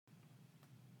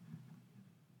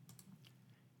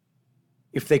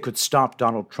If they could stop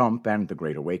Donald Trump and the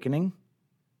Great Awakening,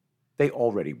 they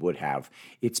already would have.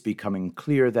 It's becoming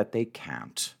clear that they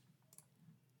can't.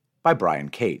 By Brian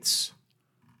Cates.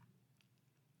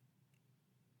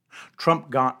 Trump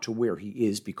got to where he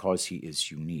is because he is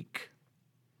unique.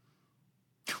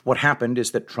 What happened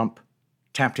is that Trump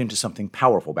tapped into something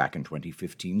powerful back in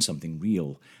 2015, something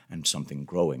real and something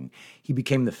growing. He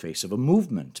became the face of a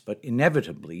movement, but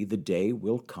inevitably the day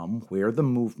will come where the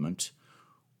movement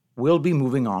will be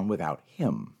moving on without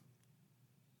him.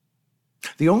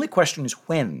 The only question is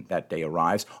when that day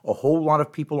arrives. A whole lot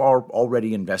of people are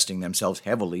already investing themselves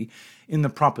heavily in the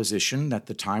proposition that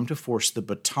the time to force the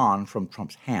baton from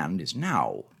Trump's hand is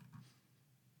now.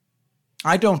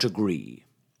 I don't agree.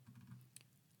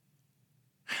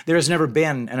 There has never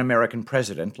been an American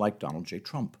president like Donald J.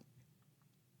 Trump,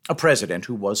 a president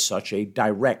who was such a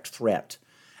direct threat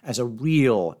as a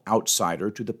real outsider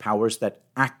to the powers that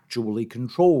actually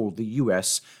control the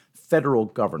U.S. federal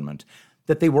government,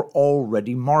 that they were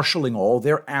already marshaling all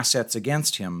their assets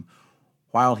against him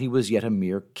while he was yet a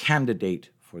mere candidate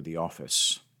for the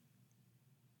office.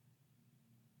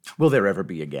 Will there ever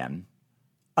be again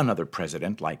another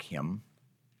president like him?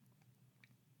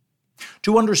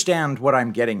 To understand what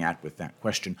I'm getting at with that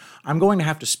question, I'm going to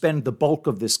have to spend the bulk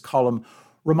of this column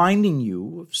reminding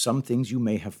you of some things you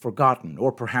may have forgotten,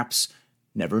 or perhaps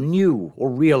never knew or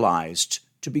realized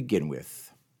to begin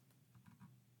with.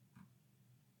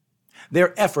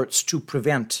 Their efforts to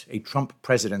prevent a Trump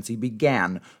presidency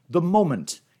began the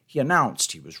moment he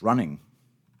announced he was running.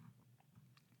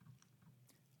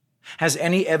 Has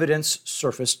any evidence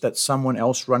surfaced that someone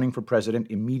else running for president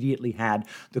immediately had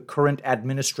the current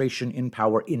administration in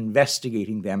power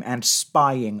investigating them and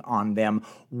spying on them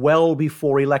well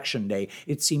before Election Day?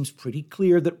 It seems pretty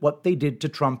clear that what they did to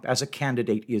Trump as a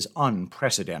candidate is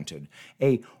unprecedented.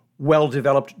 A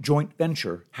well-developed joint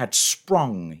venture had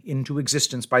sprung into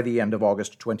existence by the end of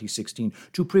August 2016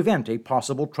 to prevent a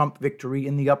possible Trump victory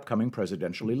in the upcoming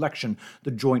presidential election.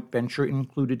 The joint venture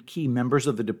included key members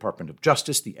of the Department of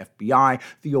Justice, the FBI,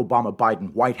 the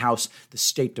Obama-Biden White House, the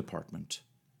State Department.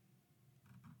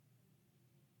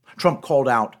 Trump called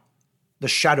out the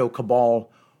shadow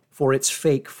cabal for its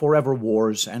fake forever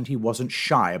wars, and he wasn't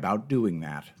shy about doing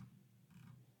that.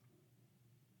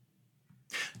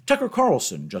 Tucker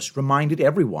Carlson just reminded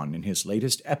everyone in his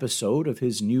latest episode of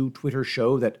his new Twitter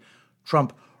show that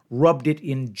Trump rubbed it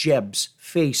in Jeb's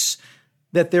face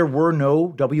that there were no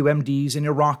WMDs in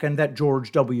Iraq and that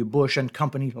George W. Bush and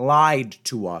company lied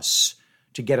to us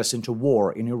to get us into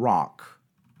war in Iraq.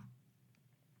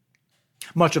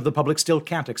 Much of the public still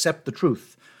can't accept the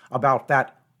truth about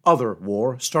that other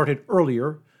war started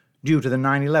earlier due to the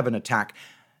 9/11 attack.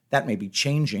 That may be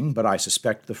changing, but I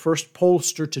suspect the first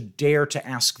pollster to dare to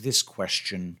ask this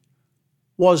question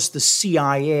was the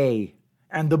CIA,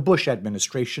 and the Bush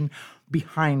administration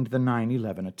behind the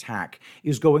 9/11 attack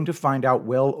is going to find out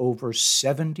well over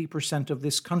 70% of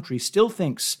this country still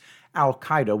thinks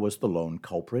Al-Qaeda was the lone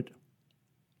culprit.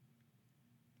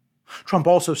 Trump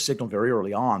also signaled very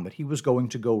early on that he was going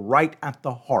to go right at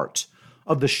the heart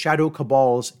of the shadow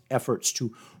cabal's efforts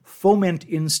to foment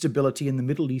instability in the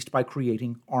Middle East by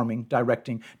creating, arming,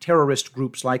 directing terrorist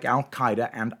groups like Al-Qaeda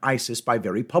and ISIS by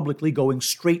very publicly going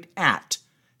straight at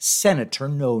Senator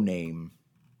No Name.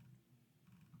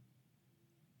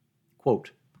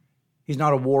 Quote, he's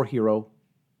not a war hero.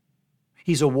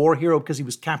 He's a war hero because he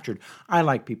was captured. I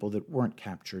like people that weren't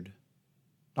captured.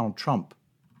 Donald Trump,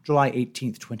 July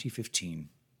 18th, 2015.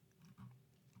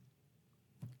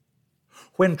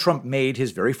 When Trump made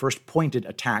his very first pointed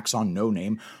attacks on No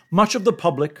Name, much of the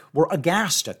public were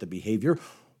aghast at the behavior.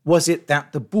 Was it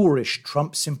that the boorish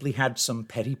Trump simply had some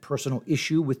petty personal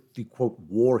issue with the, quote,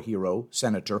 war hero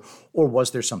senator, or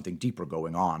was there something deeper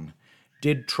going on?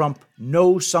 Did Trump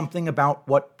know something about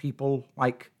what people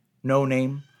like No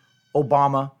Name,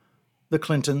 Obama, the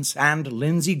Clintons, and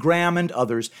Lindsey Graham and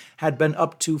others had been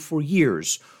up to for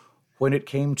years when it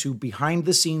came to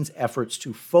behind-the-scenes efforts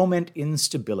to foment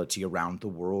instability around the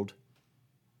world?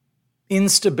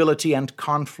 Instability and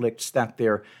conflicts that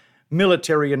their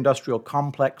military-industrial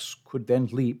complex could then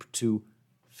leap to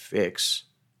fix,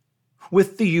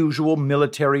 with the usual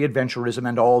military adventurism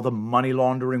and all the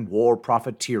money-laundering, war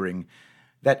profiteering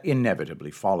that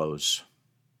inevitably follows.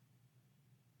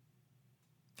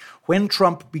 When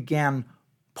Trump began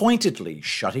pointedly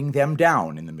shutting them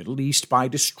down in the Middle East by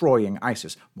destroying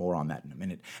ISIS, more on that in a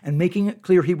minute, and making it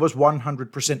clear he was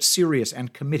 100% serious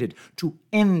and committed to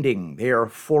ending their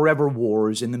forever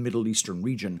wars in the Middle Eastern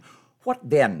region, what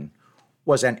then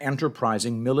was an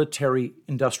enterprising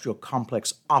military-industrial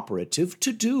complex operative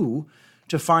to do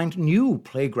to find new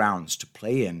playgrounds to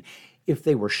play in? if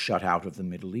they were shut out of the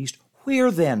Middle East,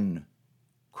 where then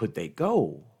could they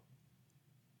go?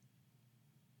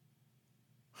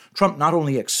 Trump not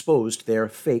only exposed their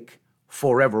fake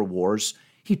forever wars,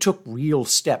 he took real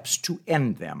steps to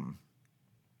end them.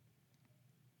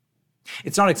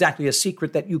 It's not exactly a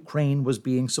secret that Ukraine was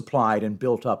being supplied and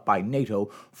built up by NATO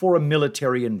for a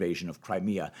military invasion of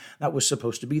Crimea. That was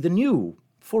supposed to be the new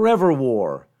forever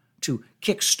war, to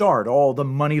kickstart all the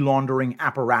money laundering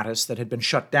apparatus that had been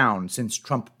shut down since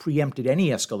Trump preempted any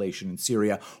escalation in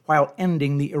Syria while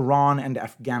ending the Iran and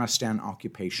Afghanistan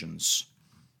occupations.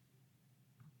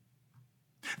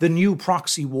 The new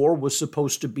proxy war was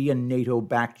supposed to be a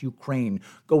NATO-backed Ukraine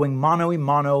going mano a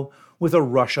mano with a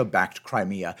Russia-backed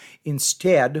Crimea.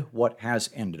 Instead, what has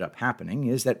ended up happening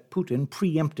is that Putin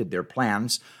preempted their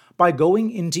plans by going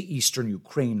into eastern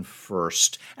Ukraine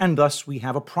first, and thus we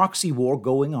have a proxy war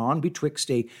going on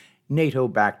betwixt a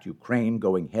NATO-backed Ukraine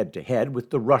going head-to-head with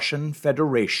the Russian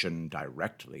Federation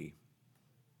directly.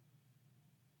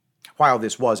 While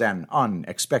this was an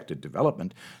unexpected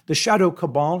development, the shadow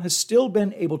cabal has still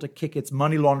been able to kick its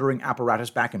money laundering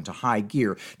apparatus back into high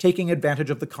gear, taking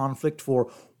advantage of the conflict for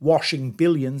washing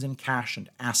billions in cash and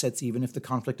assets, even if the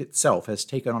conflict itself has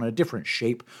taken on a different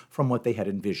shape from what they had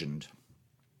envisioned.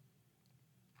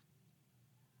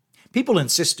 People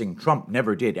insisting Trump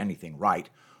never did anything right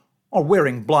are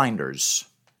wearing blinders.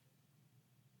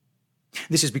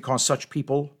 This is because such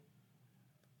people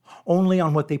only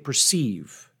on what they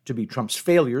perceive to be Trump's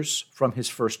failures from his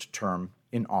first term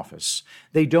in office.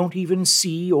 They don't even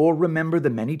see or remember the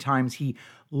many times he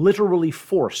literally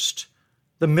forced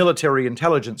the military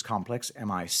intelligence complex,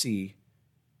 MIC,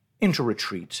 into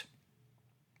retreat.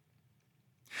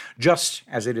 Just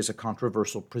as it is a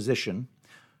controversial position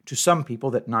to some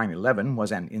people that 9/11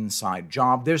 was an inside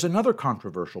job, there's another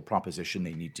controversial proposition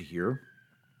they need to hear.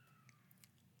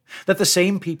 That the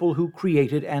same people who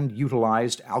created and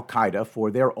utilized al-Qaeda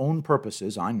for their own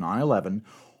purposes on 9/11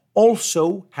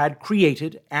 also had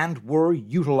created and were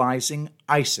utilizing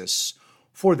ISIS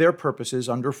for their purposes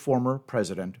under former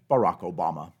President Barack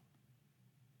Obama.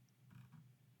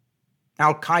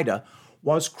 Al-Qaeda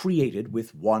was created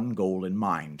with one goal in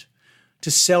mind: to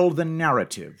sell the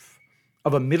narrative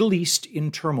of a Middle East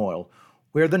in turmoil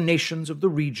where the nations of the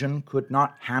region could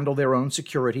not handle their own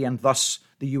security, and thus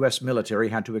the U.S. military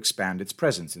had to expand its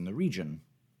presence in the region.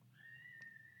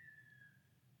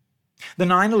 The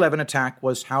 9/11 attack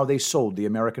was how they sold the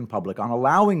American public on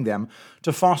allowing them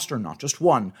to foster not just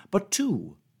one, but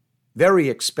two very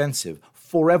expensive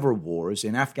forever wars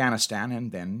in Afghanistan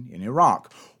and then in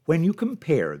Iraq. When you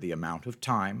compare the amount of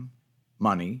time,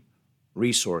 money,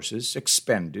 resources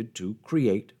expended to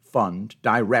create, fund,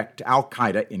 direct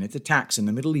al-Qaeda in its attacks in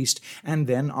the Middle East, and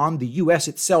then on the U.S.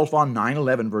 itself on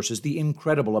 9/11 versus the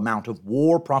incredible amount of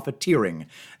war profiteering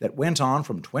that went on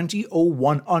from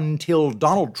 2001 until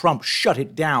Donald Trump shut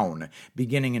it down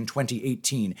beginning in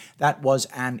 2018. That was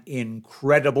an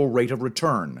incredible rate of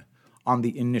return on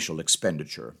the initial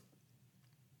expenditure.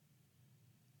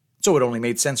 So it only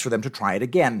made sense for them to try it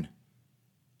again.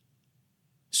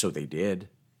 So they did.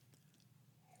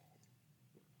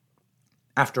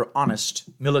 After honest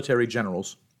military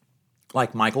generals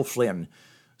like Michael Flynn,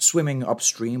 swimming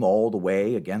upstream all the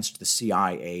way against the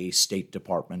CIA, State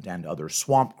Department, and other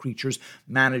swamp creatures,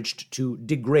 managed to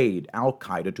degrade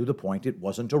al-Qaeda to the point it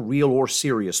wasn't a real or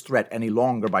serious threat any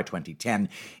longer by 2010,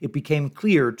 it became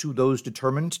clear to those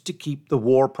determined to keep the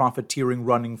war profiteering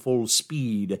running full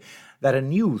speed that a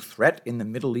new threat in the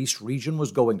Middle East region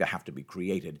was going to have to be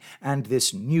created, and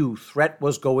this new threat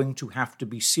was going to have to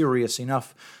be serious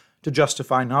enough to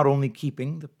justify not only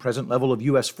keeping the present level of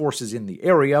U.S. forces in the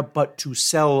area, but to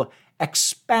sell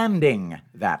expanding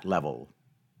that level.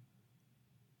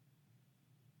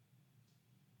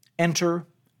 Enter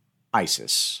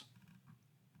ISIS.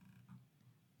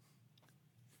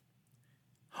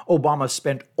 Obama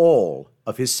spent all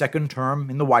of his second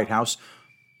term in the White House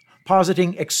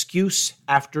positing excuse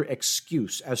after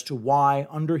excuse as to why,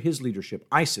 under his leadership,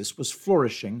 ISIS was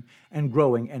flourishing and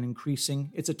growing and increasing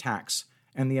its attacks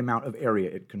and the amount of area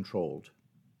it controlled.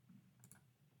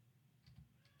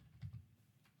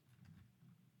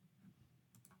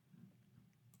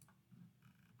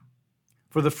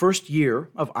 For the first year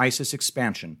of ISIS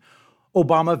expansion,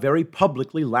 Obama very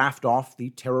publicly laughed off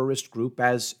the terrorist group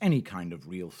as any kind of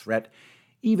real threat,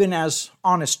 even as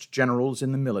honest generals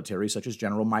in the military, such as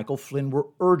General Michael Flynn, were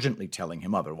urgently telling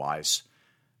him otherwise.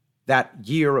 That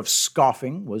year of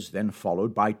scoffing was then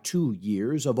followed by 2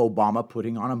 years of Obama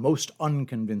putting on a most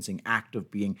unconvincing act of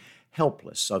being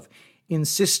helpless, of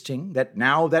insisting that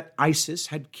now that ISIS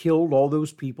had killed all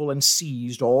those people and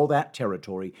seized all that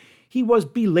territory, he was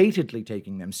belatedly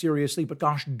taking them seriously, but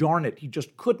gosh darn it, he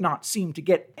just could not seem to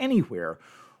get anywhere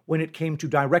when it came to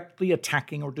directly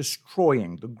attacking or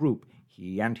destroying the group.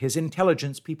 He and his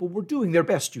intelligence people were doing their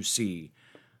best, you see.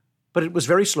 But it was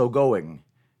very slow going,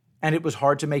 and it was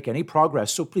hard to make any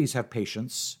progress, so please have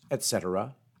patience,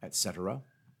 etc., etc.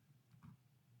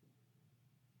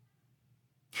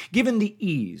 Given the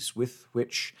ease with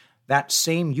which that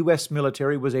same U.S.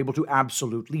 military was able to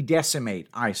absolutely decimate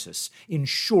ISIS in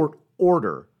short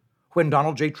order when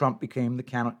Donald J. Trump became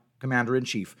the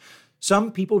commander-in-chief,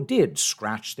 some people did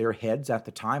scratch their heads at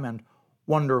the time and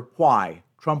wonder why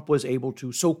Trump was able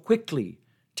to so quickly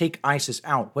take ISIS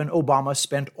out when Obama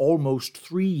spent almost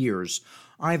 3 years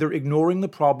either ignoring the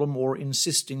problem or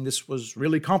insisting this was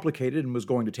really complicated and was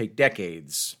going to take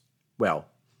decades. Well,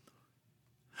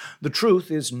 the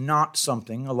truth is not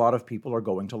something a lot of people are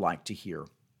going to like to hear.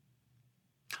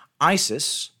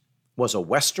 ISIS was a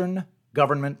Western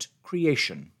government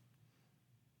creation.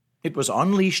 It was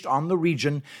unleashed on the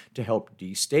region to help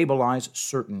destabilize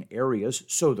certain areas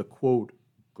so the, quote,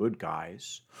 good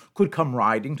guys could come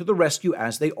riding to the rescue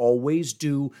as they always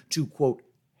do to, quote,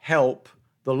 help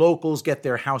the locals get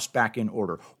their house back in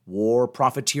order. War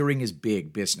profiteering is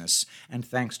big business, and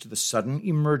thanks to the sudden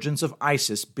emergence of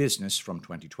ISIS, business from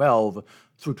 2012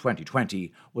 through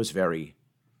 2020 was very,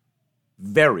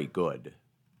 very good.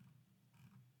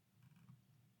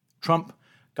 Trump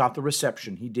got the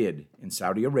reception he did in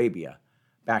Saudi Arabia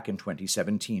back in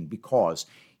 2017 because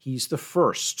he's the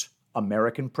first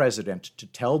American president to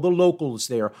tell the locals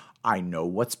there, I know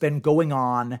what's been going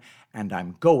on, and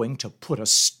I'm going to put a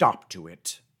stop to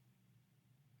it.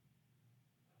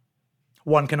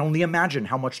 One can only imagine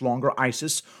how much longer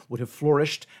ISIS would have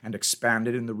flourished and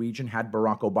expanded in the region had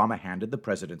Barack Obama handed the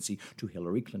presidency to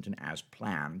Hillary Clinton as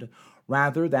planned,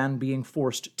 rather than being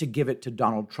forced to give it to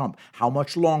Donald Trump. How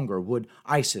much longer would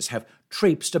ISIS have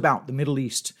traipsed about the Middle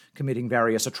East, committing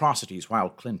various atrocities, while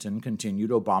Clinton continued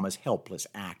Obama's helpless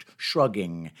act,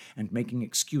 shrugging and making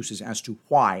excuses as to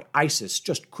why ISIS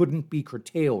just couldn't be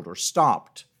curtailed or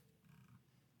stopped?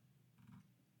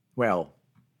 Well,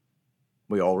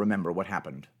 we all remember what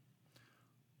happened.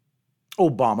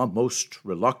 Obama most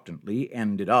reluctantly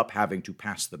ended up having to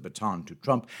pass the baton to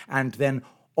Trump, and then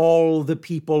all the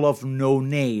people of no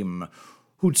name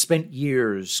who'd spent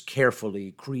years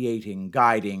carefully creating,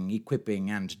 guiding, equipping,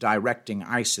 and directing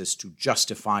ISIS to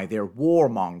justify their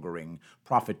warmongering,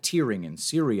 profiteering in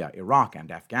Syria, Iraq,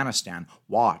 and Afghanistan,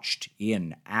 watched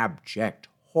in abject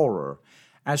horror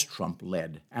as Trump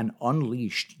led an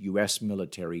unleashed U.S.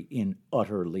 military in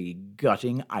utterly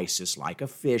gutting ISIS like a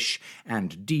fish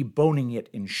and deboning it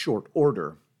in short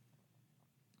order.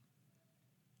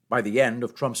 By the end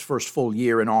of Trump's first full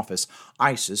year in office,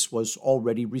 ISIS was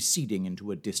already receding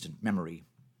into a distant memory.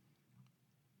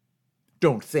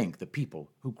 Don't think the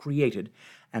people who created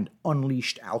and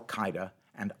unleashed al-Qaeda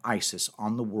and ISIS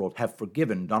on the world have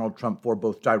forgiven Donald Trump for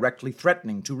both directly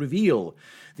threatening to reveal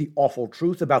the awful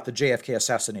truth about the JFK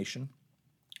assassination,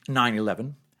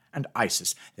 9/11, and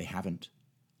ISIS. They haven't.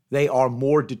 They are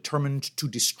more determined to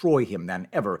destroy him than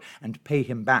ever and pay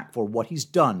him back for what he's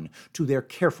done to their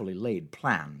carefully laid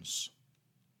plans.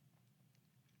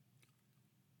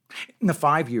 In the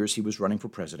 5 years he was running for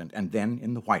president and then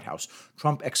in the White House,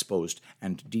 Trump exposed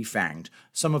and defanged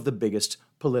some of the biggest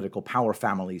political power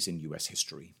families in U.S.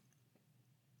 history.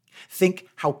 Think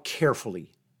how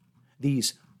carefully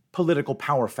these political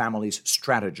power families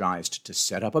strategized to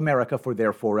set up America for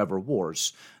their forever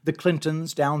wars. The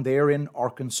Clintons down there in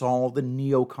Arkansas, the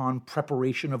neocon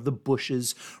preparation of the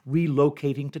Bushes,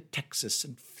 relocating to Texas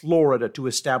and Florida to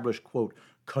establish, quote,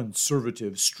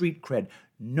 conservative street cred.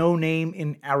 No Name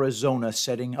in Arizona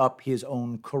setting up his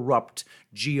own corrupt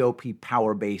GOP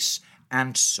power base,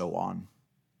 and so on.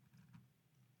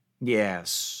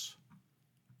 Yes,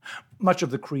 much of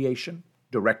the creation,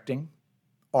 directing,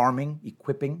 arming,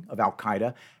 equipping of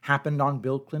al-Qaeda happened on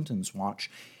Bill Clinton's watch.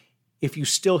 If you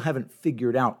still haven't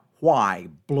figured out why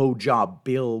Blowjob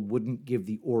Bill wouldn't give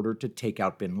the order to take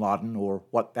out bin Laden, or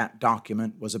what that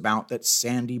document was about that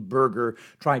Sandy Berger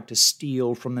tried to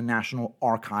steal from the National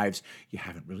Archives, you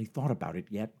haven't really thought about it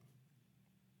yet.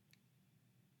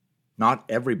 Not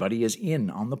everybody is in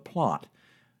on the plot.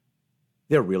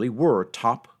 There really were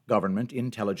top government,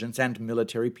 intelligence, and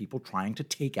military people trying to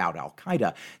take out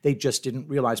al-Qaeda. They just didn't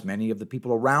realize many of the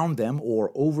people around them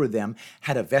or over them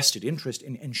had a vested interest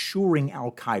in ensuring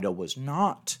al-Qaeda was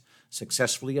not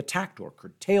successfully attacked or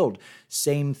curtailed.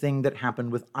 Same thing that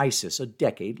happened with ISIS a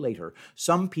decade later.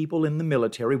 Some people in the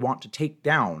military want to take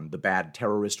down the bad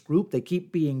terrorist group. They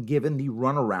keep being given the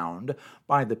runaround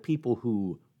by the people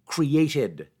who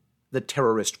created the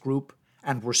terrorist group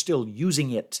and were still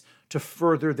using it to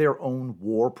further their own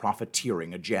war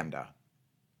profiteering agenda.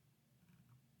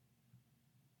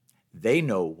 They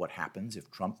know what happens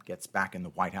if Trump gets back in the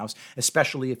White House,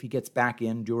 especially if he gets back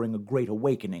in during a great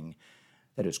awakening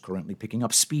that is currently picking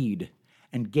up speed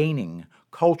and gaining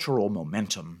cultural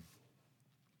momentum.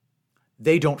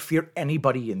 They don't fear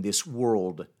anybody in this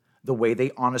world the way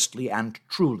they honestly and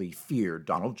truly fear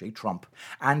Donald J. Trump,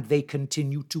 and they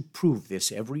continue to prove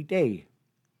this every day.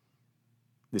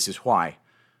 This is why,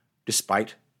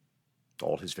 despite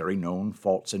all his very known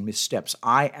faults and missteps,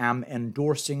 I am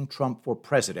endorsing Trump for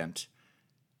president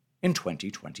in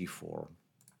 2024.